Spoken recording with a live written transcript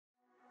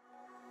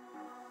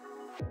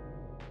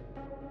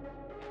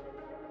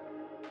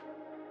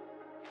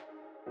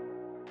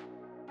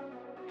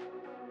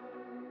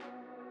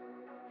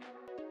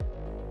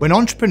When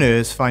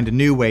entrepreneurs find a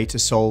new way to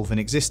solve an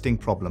existing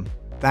problem,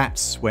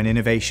 that's when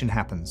innovation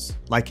happens,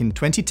 like in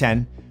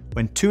 2010,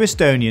 when two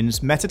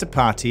Estonians met at a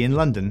party in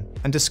London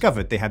and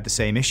discovered they had the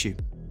same issue.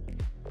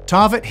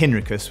 Tarvet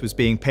Hinrichus was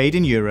being paid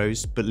in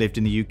euros but lived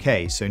in the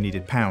UK, so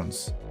needed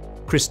pounds.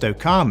 Christo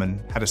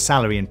Carmen had a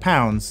salary in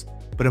pounds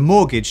but a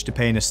mortgage to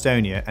pay in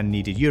Estonia and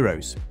needed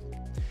euros.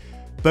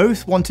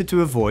 Both wanted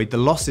to avoid the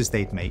losses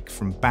they'd make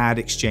from bad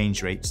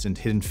exchange rates and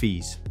hidden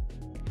fees.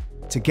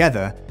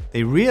 Together,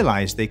 they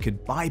realized they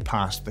could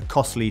bypass the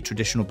costly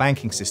traditional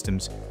banking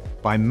systems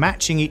by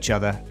matching each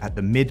other at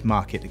the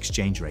mid-market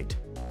exchange rate.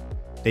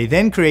 They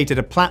then created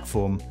a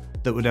platform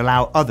that would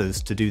allow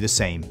others to do the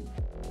same,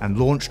 and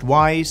launched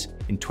Wise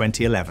in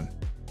 2011.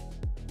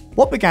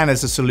 What began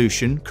as a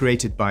solution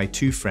created by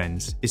two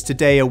friends is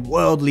today a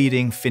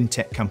world-leading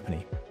fintech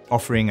company,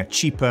 offering a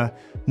cheaper,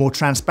 more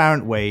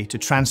transparent way to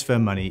transfer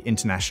money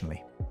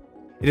internationally.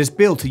 It has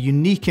built a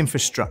unique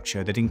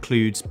infrastructure that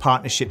includes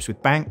partnerships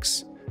with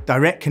banks,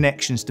 direct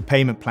connections to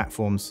payment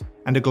platforms,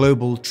 and a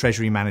global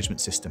treasury management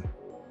system.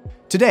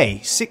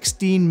 Today,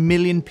 16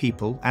 million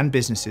people and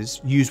businesses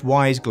use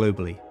Wise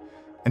globally,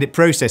 and it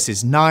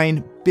processes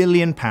 £9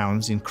 billion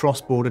in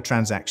cross-border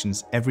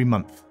transactions every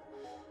month.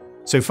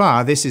 So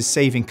far, this is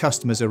saving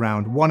customers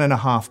around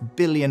 £1.5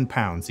 billion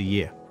a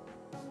year.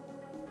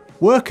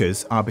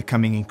 Workers are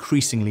becoming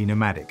increasingly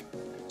nomadic,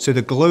 so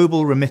the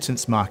global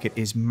remittance market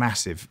is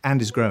massive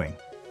and is growing.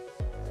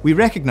 We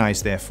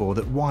recognise, therefore,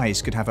 that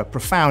Wise could have a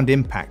profound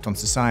impact on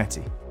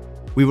society.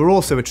 We were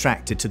also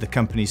attracted to the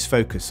company's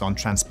focus on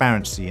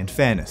transparency and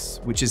fairness,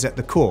 which is at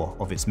the core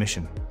of its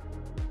mission.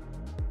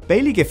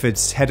 Baillie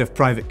Gifford's head of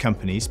private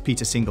companies,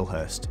 Peter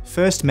Singlehurst,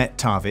 first met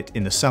Tarvet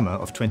in the summer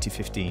of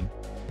 2015,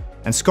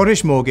 and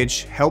Scottish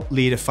Mortgage helped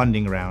lead a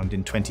funding round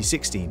in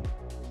 2016.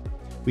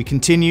 We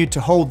continued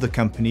to hold the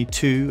company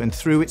to and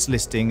through its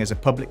listing as a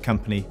public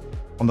company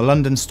on the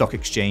London Stock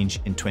Exchange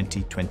in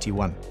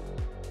 2021.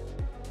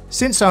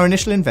 Since our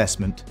initial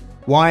investment,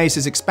 Wise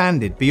has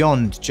expanded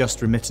beyond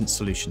just remittance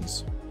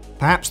solutions.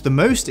 Perhaps the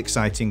most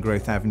exciting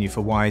growth avenue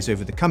for Wise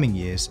over the coming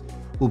years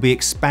will be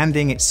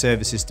expanding its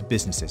services to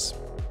businesses.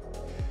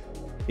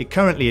 It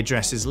currently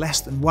addresses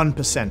less than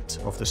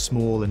 1% of the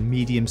small and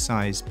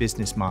medium-sized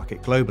business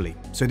market globally,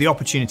 so the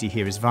opportunity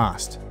here is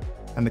vast,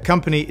 and the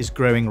company is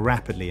growing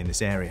rapidly in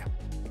this area.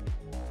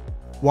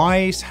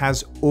 Wise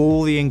has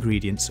all the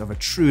ingredients of a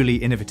truly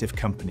innovative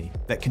company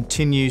that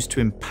continues to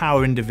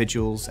empower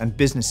individuals and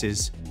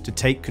businesses to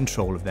take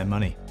control of their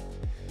money.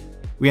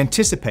 We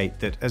anticipate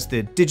that as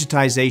the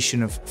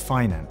digitization of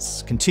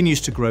finance continues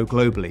to grow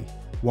globally,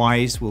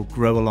 Wise will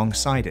grow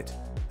alongside it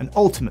and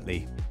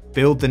ultimately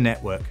build the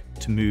network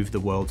to move the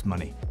world's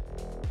money.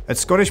 At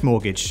Scottish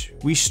Mortgage,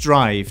 we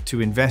strive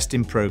to invest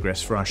in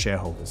progress for our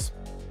shareholders,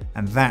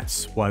 and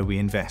that's why we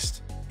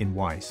invest in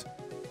Wise.